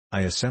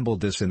I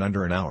assembled this in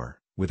under an hour,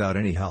 without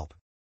any help.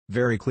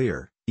 Very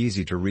clear,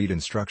 easy to read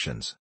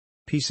instructions.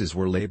 Pieces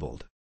were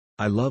labeled.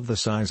 I love the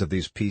size of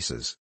these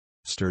pieces.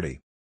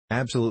 Sturdy.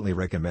 Absolutely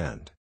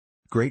recommend.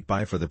 Great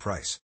buy for the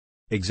price.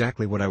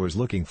 Exactly what I was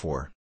looking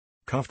for.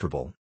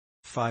 Comfortable.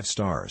 5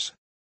 stars.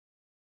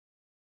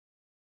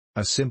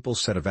 A simple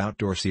set of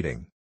outdoor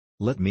seating.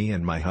 Let me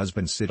and my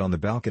husband sit on the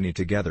balcony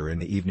together in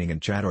the evening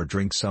and chat or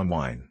drink some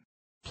wine.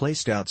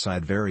 Placed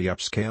outside, very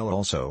upscale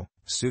also,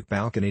 suit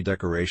balcony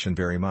decoration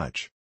very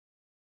much.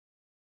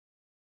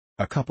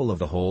 A couple of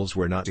the holes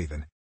were not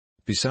even.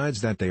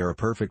 Besides that, they are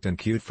perfect and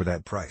cute for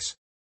that price.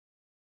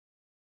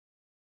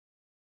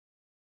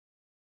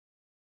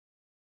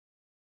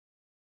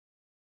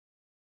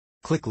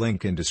 Click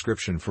link in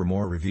description for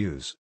more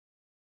reviews.